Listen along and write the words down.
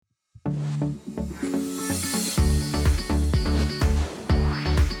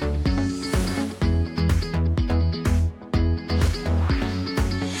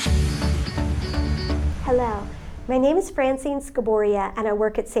My name is Francine Scaboria, and I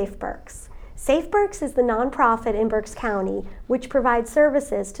work at Safe Berks. Safe Berks is the nonprofit in Berks County which provides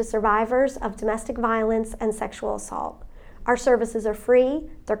services to survivors of domestic violence and sexual assault. Our services are free,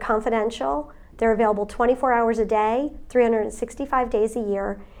 they're confidential, they're available 24 hours a day, 365 days a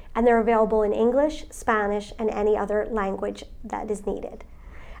year, and they're available in English, Spanish, and any other language that is needed.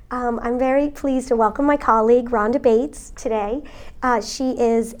 I'm very pleased to welcome my colleague, Rhonda Bates, today. She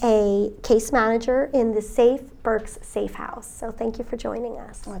is a case manager in the Safe Berks Safe House. So thank you for joining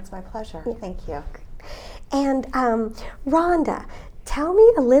us. Oh, it's my pleasure. Yeah. Thank you. And Rhonda, tell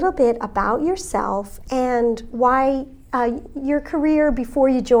me a little bit about yourself and why your career before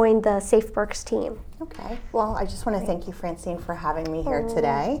you joined the Safe Berks team. Okay. Well, I just want to thank you, Francine, for having me here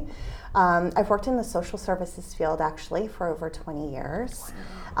today. I've worked in the social services field actually for over 20 years.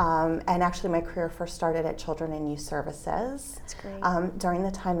 Wow. And actually my career first started at Children and Youth Services. That's great. During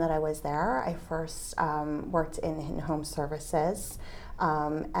the time that I was there, I first worked in in-home services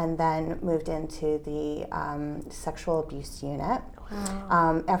and then moved into the sexual abuse unit.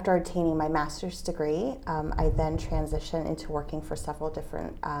 Wow. After attaining my master's degree, I then transitioned into working for several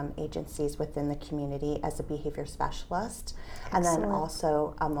different agencies within the community as a behavior specialist. Excellent. And then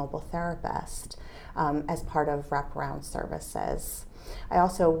also a mobile therapist as part of wraparound services. I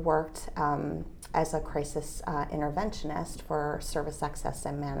also worked as a crisis interventionist for service access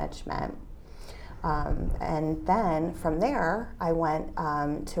and management. And then from there, I went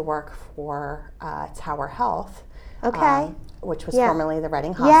to work for Tower Health. Okay. Which was formerly the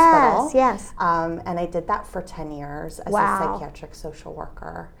Reading Hospital. Yes. And I did that for 10 years as Wow. a psychiatric social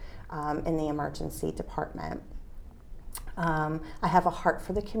worker in the emergency department. I have a heart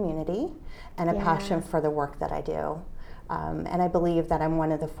for the community and a passion for the work that I do. And I believe that I'm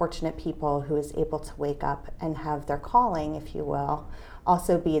one of the fortunate people who is able to wake up and have their calling, if you will,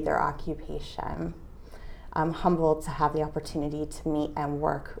 also be their occupation. I'm humbled to have the opportunity to meet and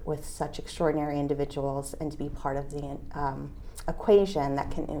work with such extraordinary individuals and to be part of the equation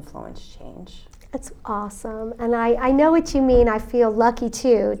that can influence change. That's awesome. And I know what you mean. I feel lucky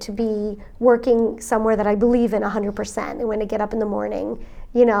too to be working somewhere that I believe in 100%. And when I get up in the morning,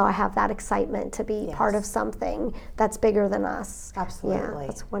 you know, I have that excitement to be part of something that's bigger than us. Absolutely. Yeah,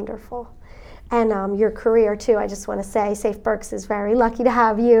 that's wonderful. And your career too, I just want to say Safe Berks is very lucky to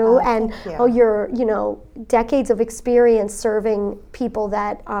have you. Thank you. Your decades of experience serving people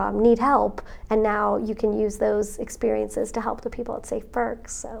that need help, and now you can use those experiences to help the people at Safe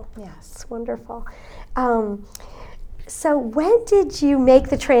Berks. So yes, it's wonderful. So when did you make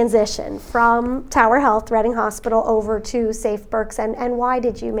the transition from Tower Health, Reading Hospital, over to Safe Berks, and why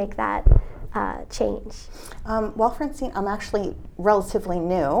did you make that change? Well, Francine, I'm actually relatively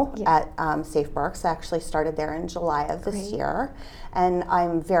new at Safe Berks. I actually started there in July of this year, and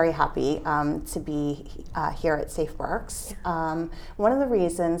I'm very happy to be here at Safe Berks. One of the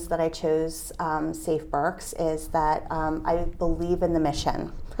reasons that I chose Safe Berks is that I believe in the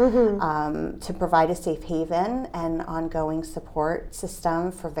mission. To provide a safe haven and ongoing support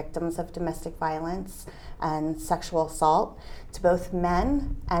system for victims of domestic violence and sexual assault to both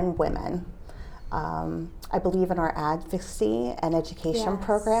men and women. I believe in our advocacy and education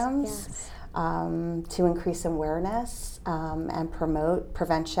programs to increase awareness and promote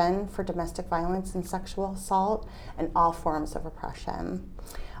prevention for domestic violence and sexual assault and all forms of oppression.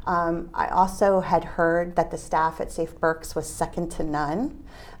 I also had heard that the staff at Safe Berks was second to none.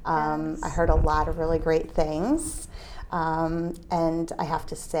 I heard a lot of really great things. And I have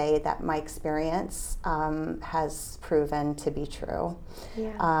to say that my experience has proven to be true.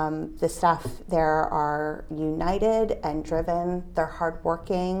 The staff there are united and driven, they're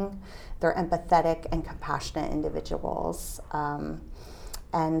hardworking, they're empathetic and compassionate individuals.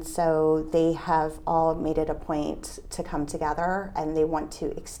 And so they have all made it a point to come together, and they want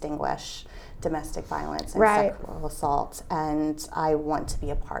to extinguish domestic violence and sexual assault, and I want to be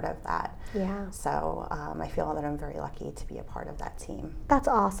a part of that. So I feel that I'm very lucky to be a part of that team. That's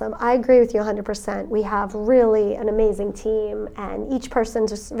awesome. I agree with you 100%. We have really an amazing team, and each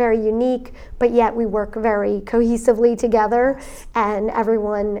person's just very unique, but yet we work very cohesively together, and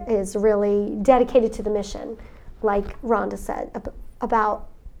everyone is really dedicated to the mission, like Rhonda said, about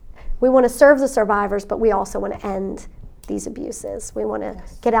we want to serve the survivors, but we also want to end these abuses. We want to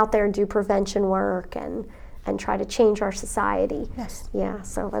get out there and do prevention work and try to change our society. Yeah,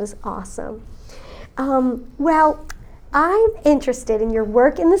 so that is awesome. Well, I'm interested in your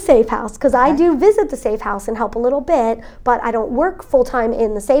work in the Safe House because I do visit the Safe House and help a little bit, but I don't work full-time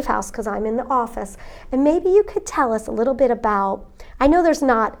in the Safe House because I'm in the office. And maybe you could tell us a little bit about, I know there's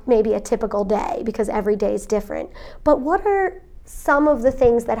not maybe a typical day because every day is different, but what are some of the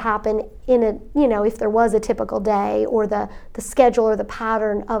things that happen in a, if there was a typical day, or the schedule or the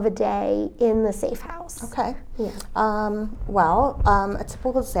pattern of a day in the Safe House. Okay. Yeah. A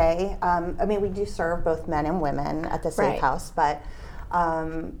typical day, we do serve both men and women at the Safe House, but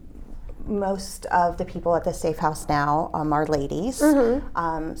most of the people at the Safe House now are ladies.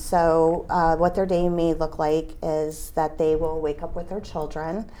 So what their day may look like is that they will wake up with their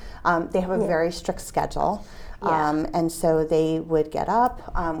children. They have a very strict schedule. And so they would get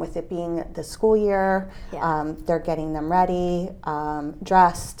up, with it being the school year, they're getting them ready,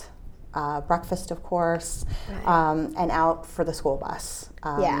 dressed, breakfast, of course, and out for the school bus.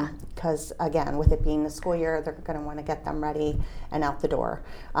 Because, again, with it being the school year, they're going to want to get them ready and out the door.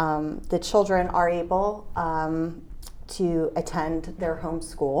 The children are able to attend their home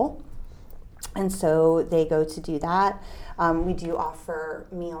school, and so they go to do that. We do offer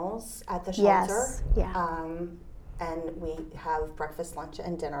meals at the shelter. And we have breakfast, lunch,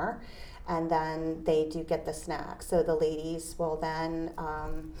 and dinner. And then they do get the snacks. So the ladies will then,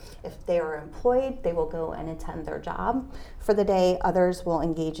 if they are employed, they will go and attend their job for the day. Others will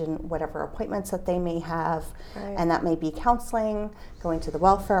engage in whatever appointments that they may have. And that may be counseling, going to the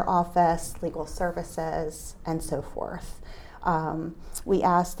welfare office, legal services, and so forth. We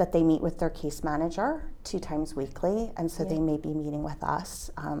ask that they meet with their case manager 2 times weekly, and so they may be meeting with us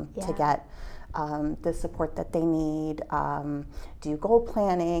to get the support that they need, do goal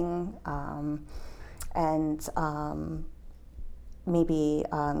planning, and maybe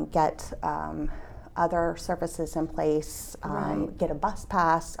get other services in place, get a bus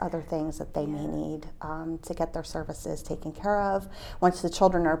pass, other things that they may need to get their services taken care of. Once the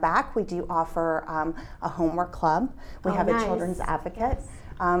children are back, we do offer a homework club. We have a children's advocate.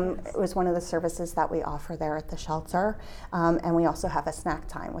 It was one of the services that we offer there at the shelter. And we also have a snack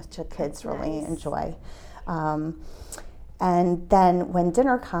time, which the kids really enjoy. And then when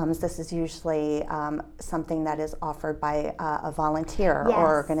dinner comes, this is usually something that is offered by a volunteer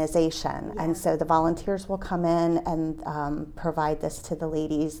or organization. And so the volunteers will come in and provide this to the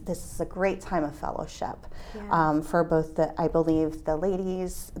ladies. This is a great time of fellowship for both I believe the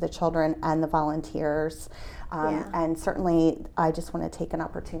ladies, the children, and the volunteers. And certainly I just want to take an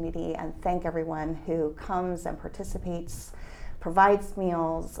opportunity and thank everyone who comes and participates, provides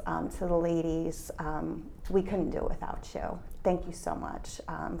meals to the ladies. We couldn't do it without you. Thank you so much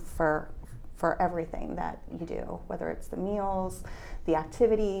for everything that you do, whether it's the meals, the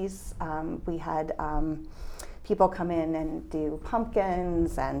activities. We had people come in and do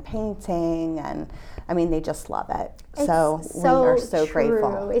pumpkins and painting, and they just love it. So we are so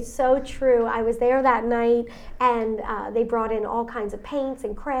grateful. It's so true. I was there that night, and they brought in all kinds of paints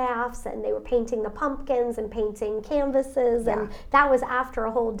and crafts, and they were painting the pumpkins and painting canvases, and that was after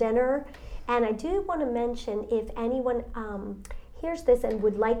a whole dinner. And I do want to mention, if anyone hears this and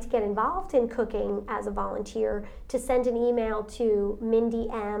would like to get involved in cooking as a volunteer, to send an email to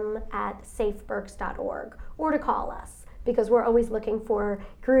mindym@safeberks.org, or to call us, because we're always looking for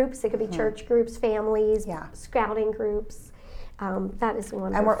groups. It could be church groups, families, scouting groups. That is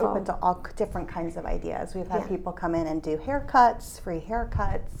wonderful. And we're open to all different kinds of ideas. We've had people come in and do haircuts, free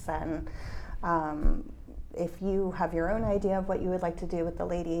haircuts, and if you have your own idea of what you would like to do with the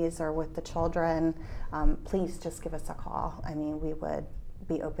ladies or with the children, please just give us a call. We would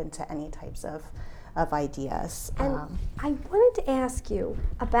be open to any types of ideas. And I wanted to ask you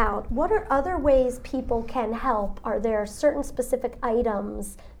about, what are other ways people can help? Are there certain specific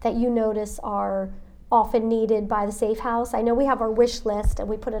items that you notice are often needed by the Safe House? I know we have our wish list and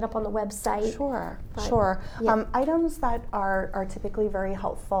we put it up on the website. Sure. Items that are typically very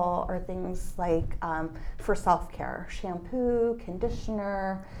helpful are things like for self-care: shampoo,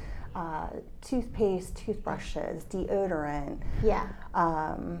 conditioner, toothpaste, toothbrushes, deodorant,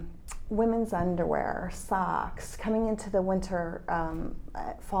 women's underwear, socks. Coming into the winter,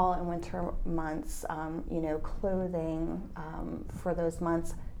 fall and winter months, clothing for those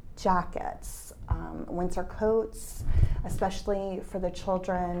months, jackets, winter coats, especially for the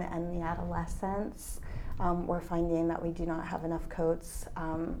children and the adolescents. We're finding that we do not have enough coats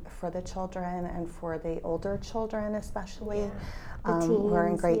for the children and for the older children, especially, who are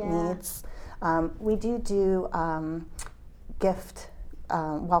in great needs. We do gift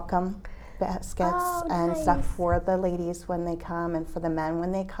welcome baskets and stuff for the ladies when they come, and for the men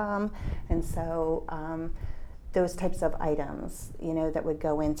when they come, and so those types of items, that would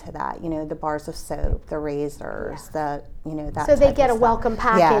go into that, the bars of soap, the razors, that so they get a welcome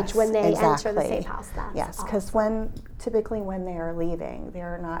package when they enter the Safe House. Because typically when they are leaving,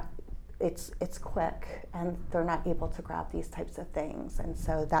 they're not it's quick, and they're not able to grab these types of things, and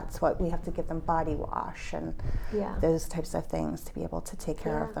so that's what we have to give them, body wash and those types of things to be able to take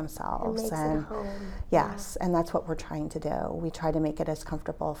care of themselves. It makes it a home. Yes, and that's what we're trying to do. We try to make it as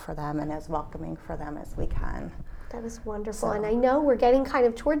comfortable for them and as welcoming for them as we can. That is wonderful. And I know we're getting kind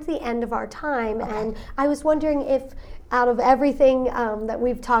of towards the end of our time, and I was wondering if, out of everything that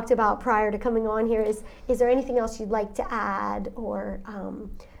we've talked about prior to coming on here, is there anything else you'd like to add, or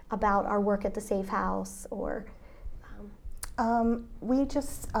about our work at the Safe House, or? We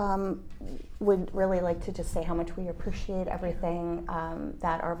just would really like to just say how much we appreciate everything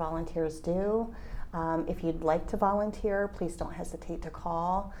that our volunteers do. If you'd like to volunteer, please don't hesitate to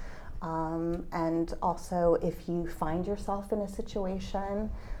call. And also, if you find yourself in a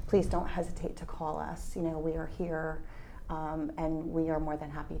situation, please don't hesitate to call us. You know, we are here, and we are more than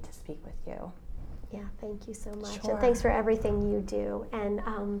happy to speak with you. Yeah, thank you so much. Sure. And thanks for everything you do. And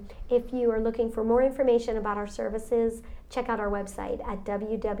if you are looking for more information about our services, check out our website at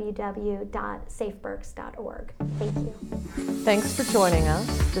www.safeberks.org. Thank you. Thanks for joining us.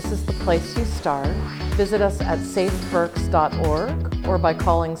 This is the place you start. Visit us at safeberks.org or by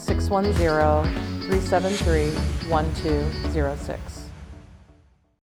calling 610-373-1206.